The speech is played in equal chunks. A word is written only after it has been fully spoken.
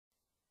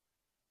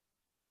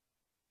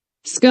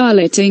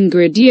Scarlett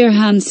Ingrid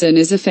Johansson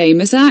is a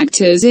famous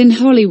actor in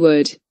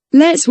Hollywood.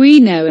 We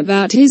know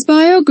about his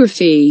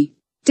biography.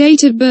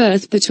 Date of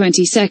birth: the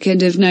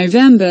 22nd of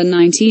November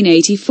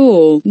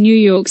 1984, New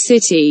York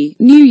City,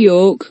 New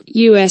York,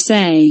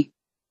 USA.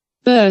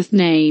 Birth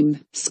name: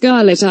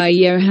 Scarlett I.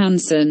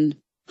 Johansson.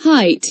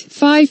 Height: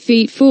 5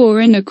 feet 4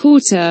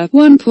 1/4,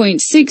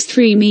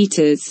 1.63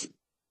 meters.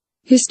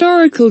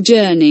 Historical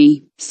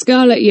journey: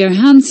 Scarlett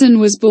Johansson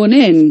was born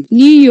in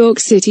New York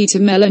City to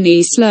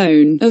Melanie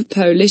Sloan, of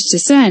Polish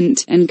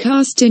descent, and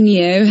Karsten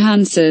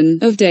Johansson,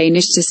 of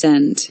Danish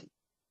descent.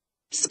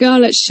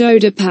 Scarlett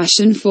showed a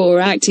passion for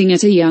acting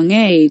at a young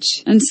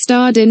age, and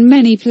starred in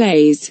many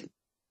plays.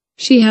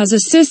 She has a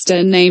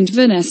sister named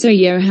Vanessa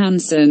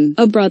Johansson,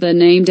 a brother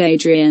named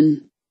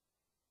Adrian,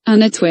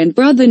 and a twin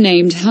brother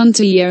named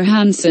Hunter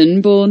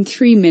Johansson, born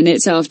 3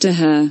 minutes after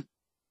her.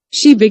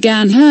 She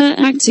began her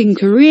acting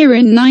career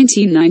in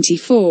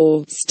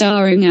 1994,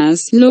 starring as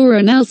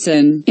Laura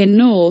Nelson in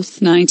North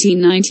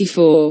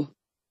 1994.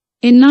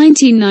 In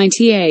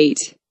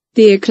 1998,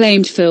 the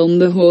acclaimed film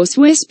The Horse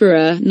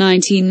Whisperer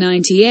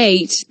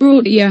 1998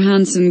 brought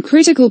Johansson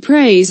critical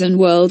praise and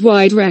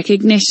worldwide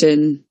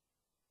recognition.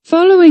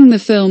 Following the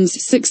film's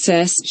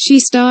success,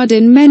 she starred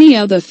in many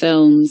other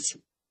films,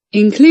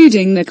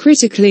 including the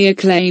critically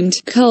acclaimed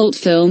cult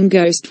film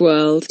Ghost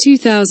World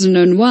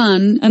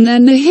 2001, and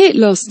then the hit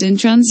Lost in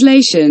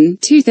Translation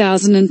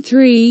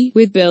 2003,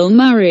 with Bill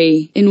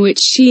Murray, in which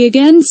she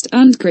again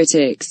stunned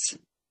critics.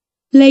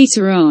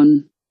 Later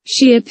on,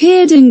 she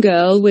appeared in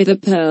Girl with a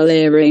Pearl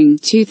Earring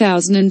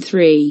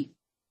 2003.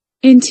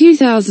 In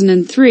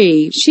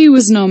 2003, she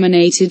was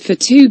nominated for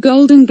 2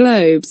 Golden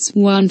Globes,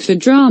 one for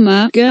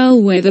drama,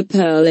 Girl with a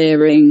Pearl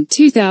Earring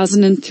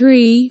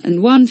 2003,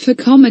 and one for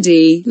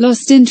comedy,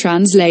 Lost in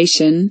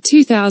Translation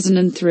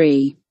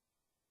 2003.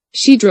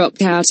 She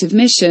dropped out of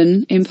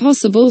Mission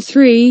Impossible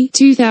 3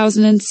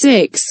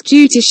 2006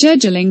 due to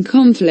scheduling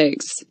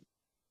conflicts.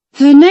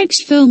 Her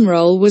next film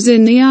role was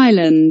in The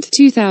Island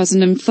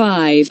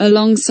 2005,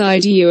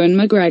 alongside Ewan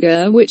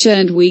McGregor, which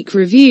earned weak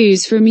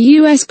reviews from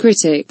U.S.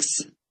 critics.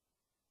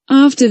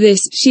 After this,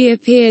 she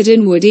appeared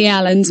in Woody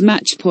Allen's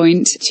Match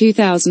Point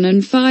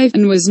 2005,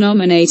 and was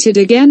nominated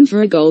again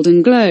for a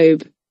Golden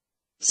Globe.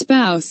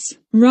 Spouse: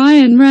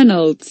 Ryan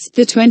Reynolds,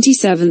 the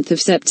 27th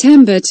of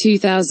September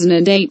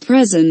 2008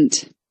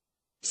 present.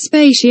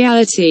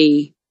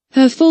 Speciality: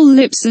 her full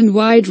lips and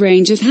wide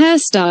range of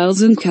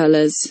hairstyles and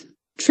colors.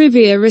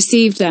 Trivia: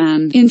 received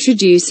an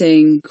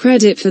introducing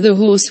credit for The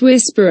Horse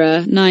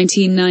Whisperer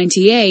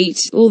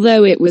 1998,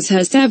 although it was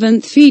her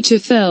 7th feature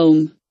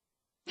film.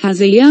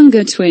 Has a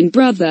younger twin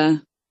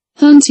brother.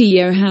 Hunter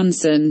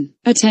Johansson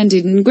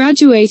attended and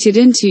graduated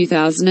in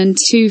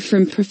 2002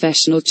 from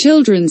Professional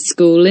Children's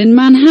School in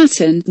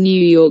Manhattan,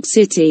 New York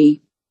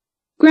City.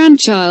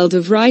 Grandchild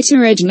of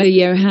writer Edna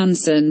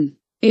Johansson.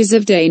 Is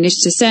of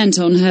Danish descent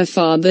on her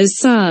father's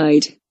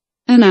side,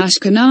 and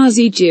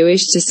Ashkenazi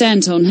Jewish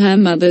descent on her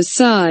mother's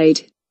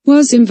side.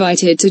 Was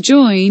invited to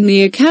join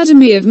the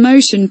Academy of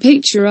Motion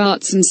Picture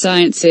Arts and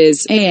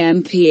Sciences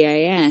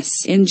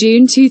 (AMPAS) in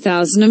June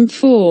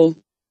 2004.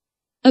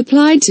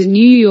 Applied to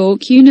New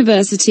York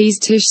University's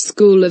Tisch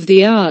School of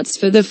the Arts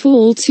for the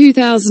fall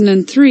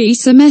 2003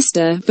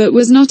 semester, but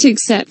was not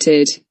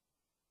accepted.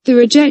 The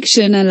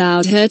rejection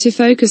allowed her to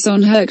focus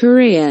on her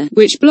career,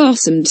 which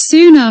blossomed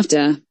soon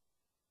after.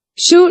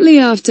 Shortly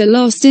after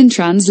Lost in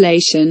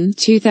Translation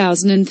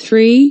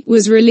 2003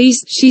 was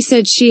released, she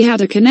said she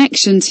had a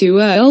connection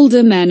to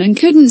older men and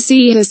couldn't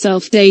see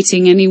herself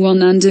dating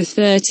anyone under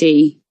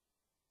 30.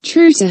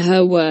 True to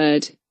her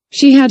word,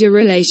 she had a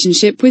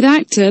relationship with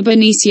actor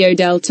Benicio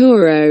del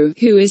Toro,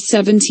 who is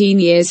 17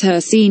 years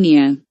her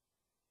senior.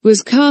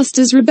 Was cast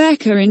as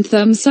Rebecca in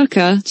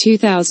Thumbsucker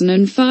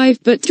 2005,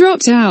 but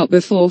dropped out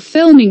before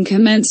filming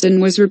commenced and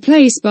was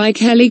replaced by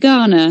Kelly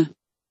Garner.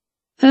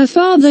 Her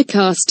father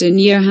Karsten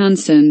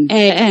Johansson,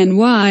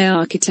 ANY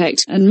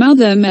architect, and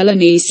mother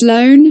Melanie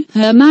Sloan,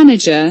 her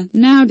manager,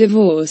 now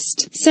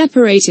divorced,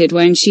 separated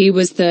when she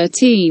was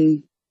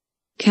 13.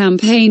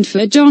 Campaigned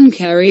for John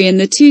Kerry in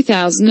the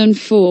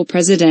 2004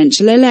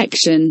 presidential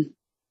election.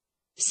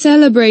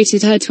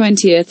 Celebrated her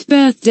 20th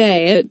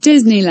birthday at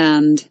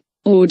Disneyland.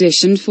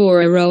 Auditioned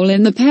for a role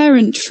in The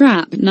Parent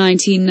Trap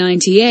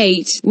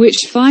 1998,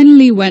 which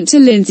finally went to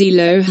Lindsay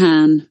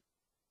Lohan.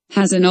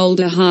 Has an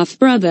older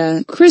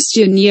half-brother,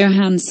 Christian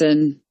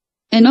Johansson.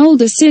 An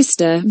older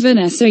sister,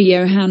 Vanessa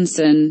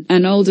Johansson,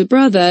 an older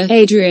brother,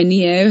 Adrian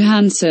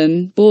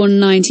Johansson,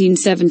 born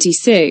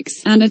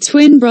 1976, and a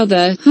twin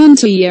brother,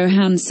 Hunter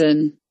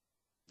Johansson.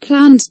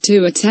 Planned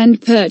to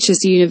attend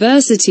Purchase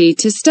University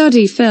to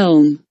study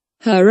film.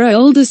 Her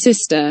older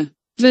sister,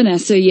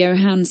 Vanessa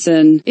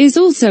Johansson, is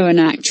also an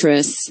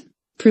actress.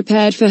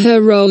 Prepared for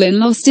her role in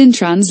Lost in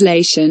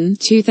Translation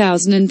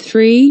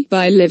 2003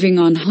 by living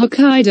on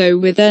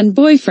Hokkaido with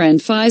then-boyfriend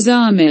Faiz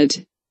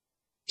Ahmed.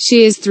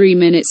 She is 3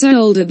 minutes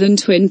older than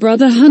twin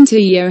brother Hunter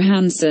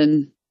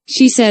Johansson.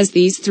 She says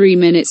these 3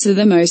 minutes are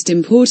the most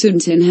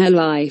important in her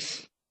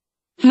life.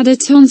 Had a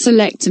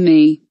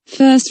tonsillectomy.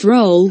 First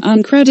role,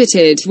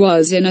 uncredited,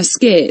 was in a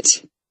skit.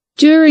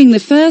 During the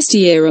first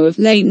year of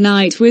Late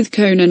Night with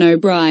Conan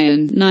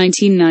O'Brien,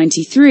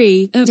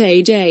 1993, at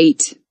age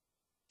 8.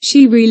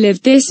 She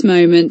relived this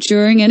moment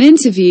during an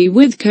interview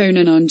with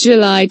Conan on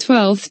July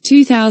 12,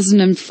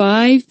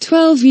 2005,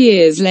 12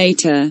 years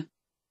later.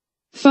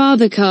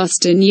 Father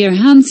Carsten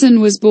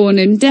Johansson was born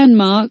in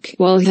Denmark,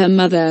 while her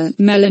mother,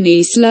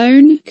 Melanie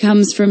Sloan,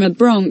 comes from a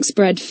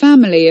Bronx-bred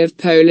family of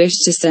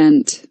Polish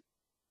descent.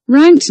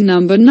 Ranked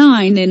number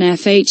 9 in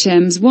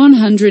FHM's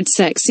 100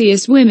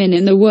 Sexiest Women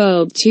in the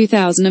World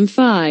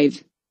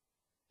 2005.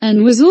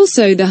 And was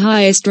also the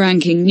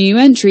highest-ranking new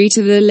entry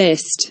to the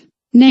list.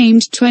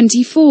 Named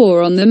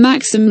 24 on the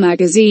Maxim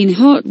magazine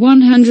Hot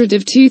 100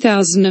 of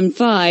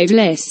 2005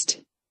 list.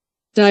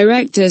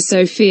 Director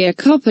Sofia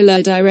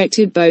Coppola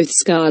directed both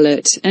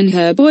Scarlett and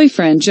her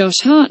boyfriend Josh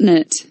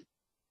Hartnett.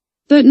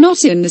 But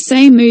not in the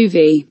same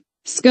movie.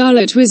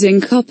 Scarlett was in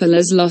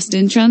Coppola's Lost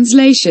in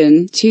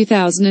Translation,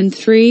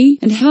 2003,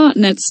 and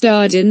Hartnett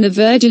starred in The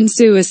Virgin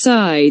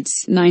Suicides,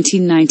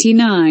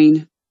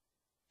 1999.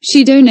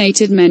 She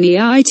donated many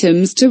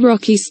items to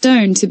Rocky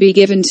Stone to be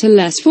given to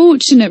less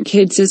fortunate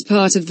kids as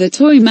part of the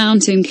Toy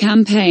Mountain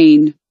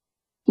campaign.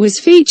 Was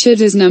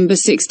featured as number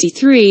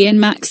 63 in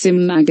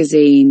Maxim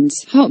magazine's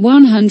Hot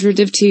 100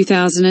 of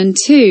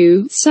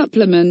 2002,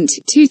 Supplement,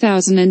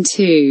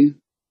 2002.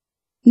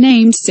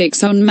 Named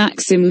 6 on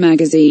Maxim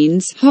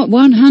magazine's Hot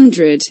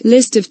 100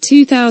 list of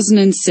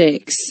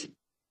 2006.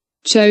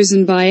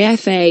 Chosen by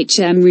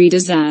FHM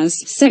readers as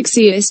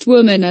Sexiest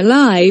Woman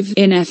Alive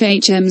in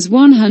FHM's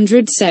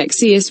 100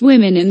 Sexiest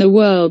Women in the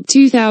World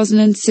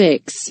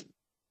 2006.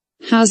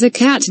 Has a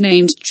cat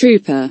named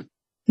Trooper.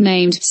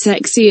 Named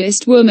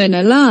Sexiest Woman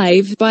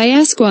Alive by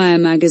Esquire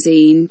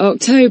Magazine,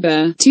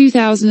 October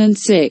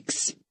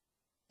 2006.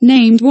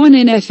 Named 1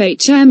 in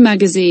FHM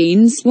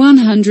magazine's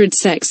 100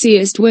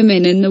 Sexiest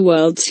Women in the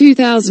World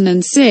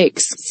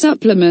 2006,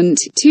 Supplement,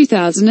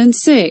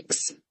 2006.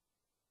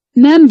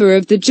 Member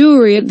of the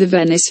jury at the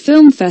Venice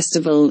Film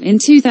Festival in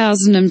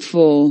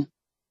 2004.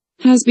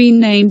 Has been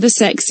named the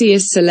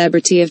Sexiest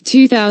Celebrity of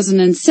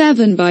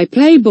 2007 by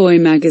Playboy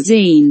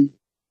magazine.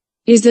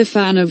 Is a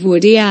fan of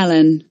Woody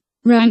Allen.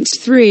 Ranked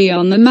 3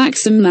 on the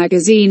Maxim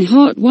magazine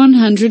Hot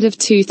 100 of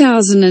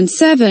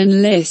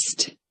 2007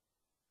 list.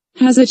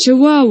 Has a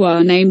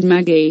chihuahua named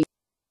Maggie.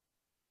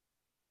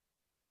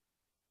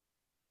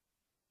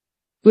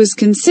 Was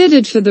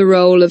considered for the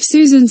role of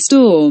Susan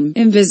Storm,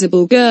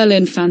 Invisible Girl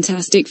in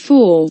Fantastic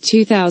Four,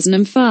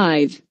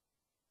 2005.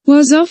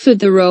 Was offered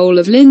the role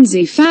of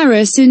Lindsay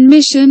Farris in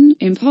Mission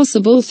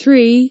Impossible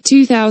 3,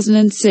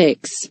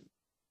 2006.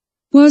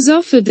 Was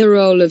offered the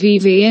role of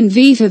Evie in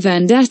V for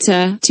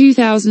Vendetta,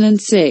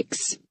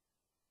 2006.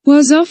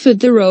 Was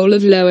offered the role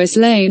of Lois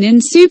Lane in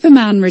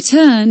Superman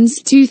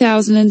Returns,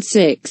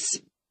 2006.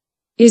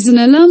 Is an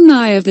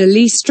alumni of the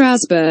Lee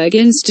Strasberg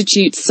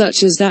Institutes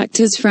such as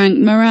actors Frank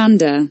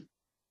Miranda,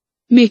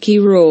 Mickey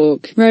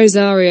Rourke,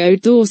 Rosario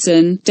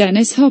Dawson,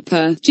 Dennis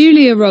Hopper,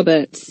 Julia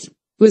Roberts.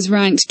 Was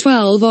ranked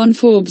 12 on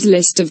Forbes'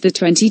 list of the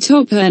 20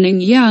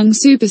 top-earning young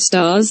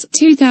superstars,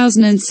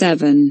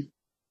 2007.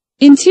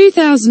 In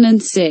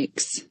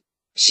 2006,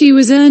 she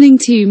was earning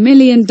 $2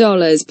 million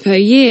per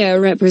year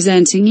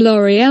representing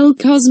L'Oreal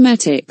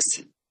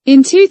Cosmetics.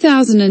 In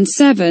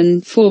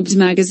 2007, Forbes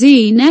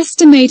magazine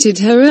estimated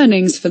her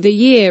earnings for the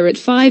year at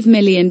 $5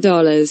 million.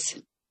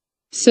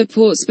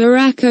 Supports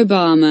Barack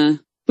Obama.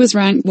 Was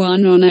ranked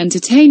 1 on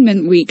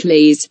Entertainment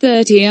Weekly's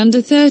 30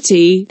 Under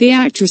 30, The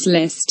Actress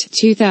List,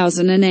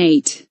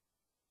 2008.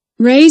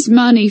 Raised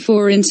money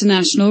for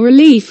international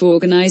relief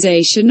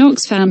organization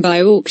Oxfam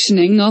by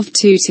auctioning off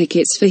 2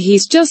 tickets for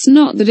He's Just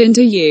Not That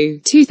Into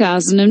You,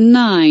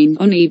 2009,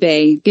 on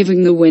eBay,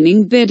 giving the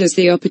winning bidders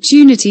the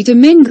opportunity to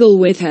mingle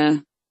with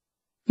her.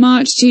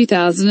 March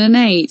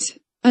 2008.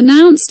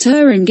 Announced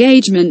her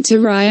engagement to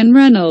Ryan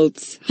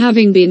Reynolds,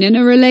 having been in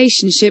a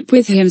relationship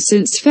with him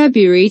since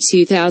February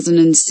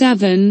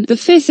 2007, the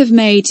 5th of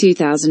May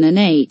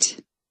 2008.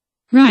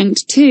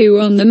 Ranked 2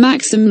 on the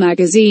Maxim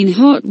magazine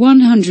Hot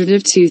 100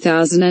 of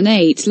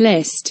 2008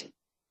 list.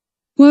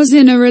 Was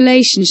in a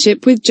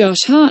relationship with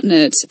Josh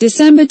Hartnett,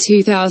 December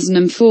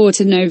 2004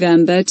 to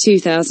November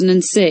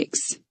 2006.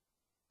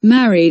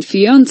 Married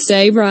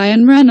fiancé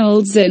Ryan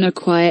Reynolds in a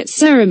quiet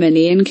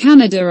ceremony in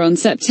Canada on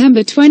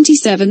September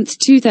 27,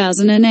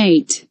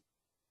 2008.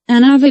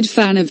 An avid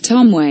fan of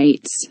Tom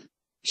Waits.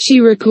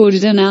 She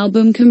recorded an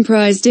album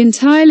comprised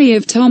entirely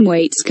of Tom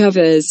Waits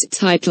covers,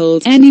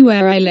 titled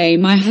Anywhere I Lay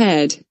My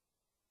Head.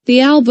 The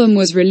album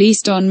was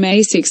released on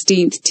May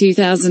 16,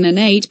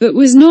 2008 but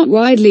was not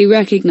widely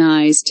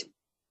recognized.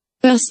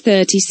 Bus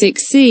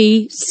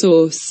 36C,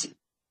 source.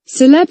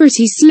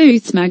 Celebrity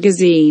Sleuth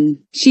magazine.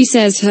 She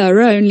says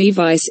her only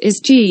vice is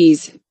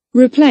cheese.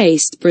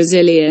 Replaced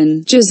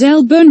Brazilian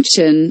Gisele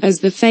Bündchen as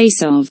the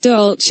face of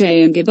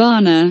Dolce &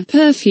 Gabbana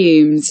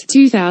perfumes,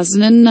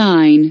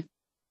 2009.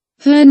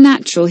 Her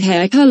natural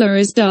hair color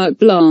is dark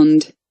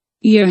blonde.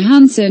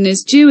 Johansson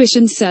is Jewish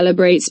and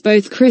celebrates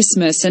both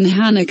Christmas and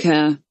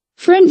Hanukkah.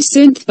 French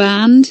synth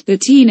band, The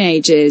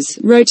Teenagers,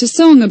 wrote a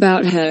song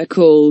about her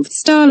called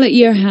Scarlett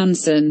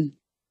Johansson.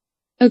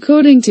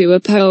 According to a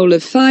poll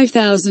of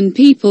 5,000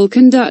 people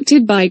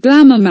conducted by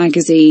Glamour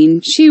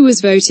magazine, she was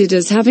voted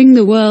as having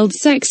the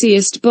world's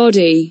sexiest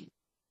body.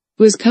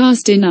 Was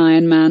cast in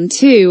Iron Man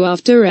 2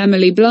 after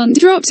Emily Blunt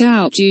dropped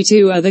out due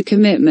to other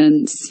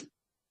commitments.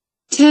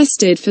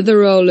 Tested for the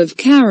role of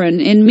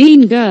Karen in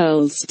Mean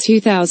Girls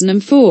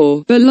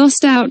 2004, but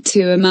lost out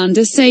to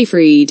Amanda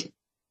Seyfried.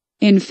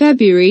 In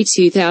February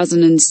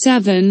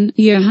 2007,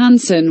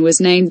 Johansson was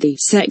named the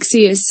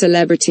Sexiest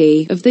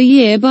Celebrity of the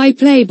Year by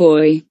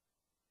Playboy.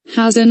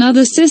 Has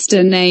another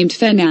sister named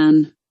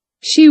Fenan.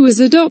 She was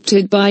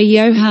adopted by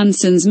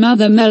Johansson's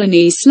mother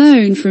Melanie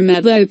Sloan from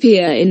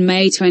Ethiopia in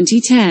May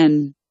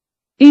 2010.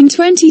 In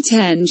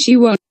 2010 she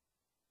won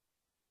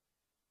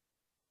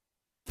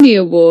the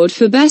award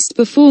for Best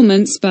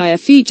Performance by a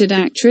Featured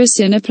Actress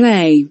in a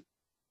Play.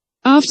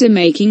 After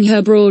making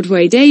her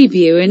Broadway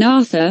debut in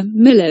Arthur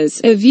Miller's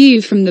A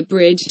View from the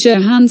Bridge,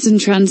 Johansson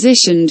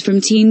transitioned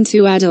from teen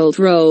to adult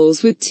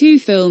roles with 2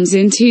 films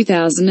in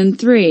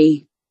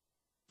 2003.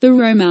 The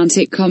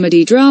romantic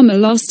comedy drama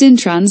Lost in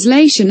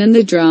Translation and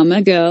the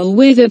drama Girl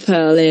with a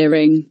Pearl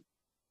Earring.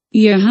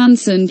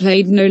 Johansson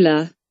played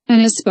Nola,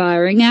 an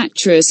aspiring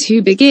actress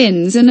who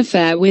begins an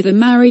affair with a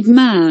married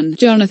man,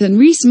 Jonathan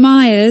Rhys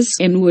Meyers,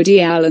 in Woody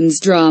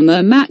Allen's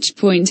drama Match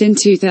Point in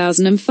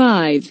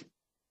 2005.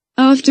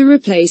 After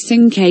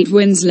replacing Kate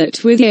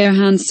Winslet with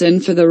Johansson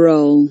for the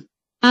role,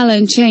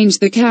 Allen changed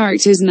the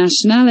character's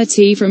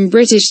nationality from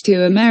British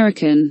to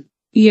American.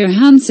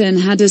 Johansson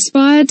had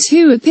aspired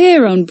to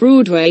appear on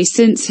Broadway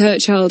since her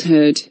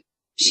childhood.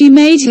 She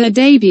made her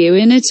debut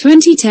in a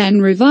 2010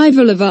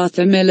 revival of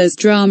Arthur Miller's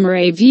drama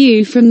A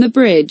View from the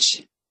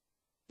Bridge.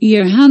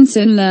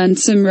 Johansson learned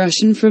some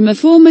Russian from a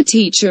former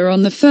teacher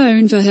on the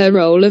phone for her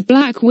role of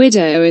Black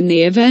Widow in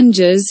the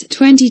Avengers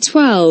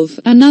 2012,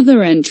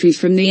 another entry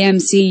from the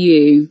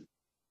MCU.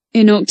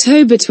 In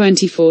October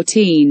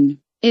 2014,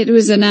 it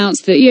was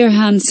announced that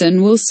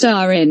Johansson will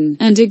star in,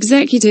 and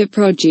executive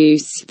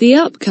produce, the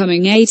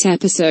upcoming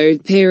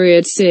 8-episode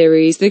period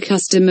series The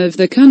Custom of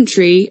the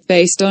Country,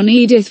 based on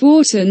Edith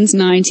Wharton's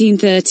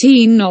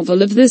 1913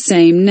 novel of the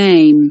same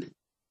name.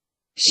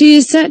 She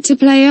is set to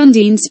play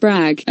Undine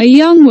Spragg, a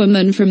young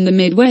woman from the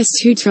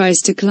Midwest who tries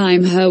to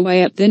climb her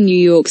way up the New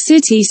York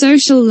City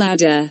social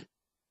ladder.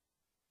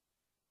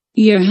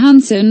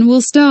 Johansson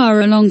will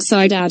star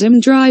alongside Adam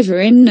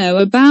Driver in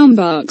Noah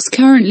Baumbach's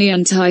currently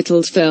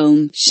untitled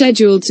film,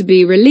 scheduled to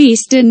be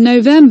released in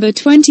November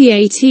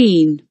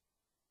 2018.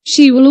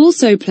 She will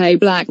also play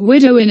Black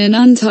Widow in an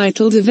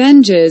untitled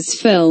Avengers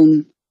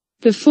film,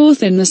 the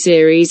 4th in the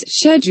series,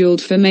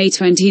 scheduled for May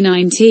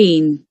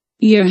 2019.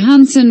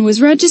 Johansson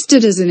was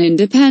registered as an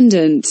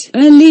independent,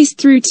 at least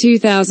through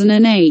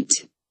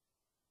 2008.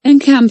 And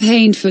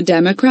campaigned for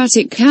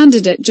Democratic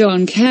candidate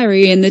John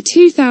Kerry in the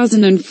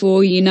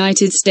 2004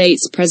 United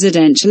States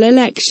presidential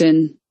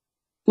election.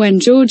 When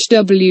George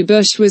W.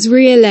 Bush was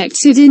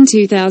re-elected in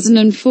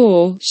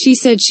 2004, she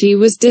said she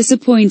was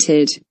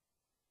disappointed.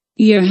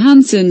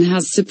 Johansson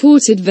has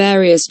supported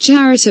various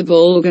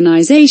charitable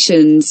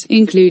organizations,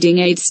 including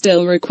AIDS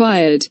Still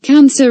Required,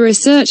 Cancer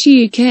Research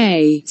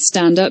UK,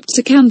 Stand Up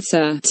to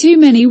Cancer, Too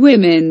Many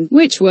Women,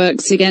 which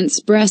works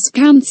against breast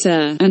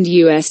cancer, and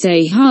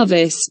USA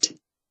Harvest,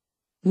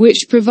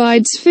 which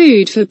provides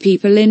food for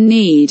people in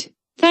need.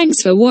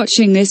 Thanks for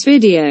watching this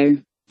video.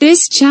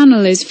 This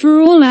channel is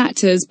for all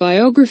actors'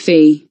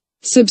 biography.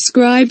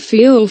 Subscribe for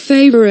your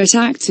favorite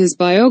actors'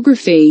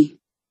 biography.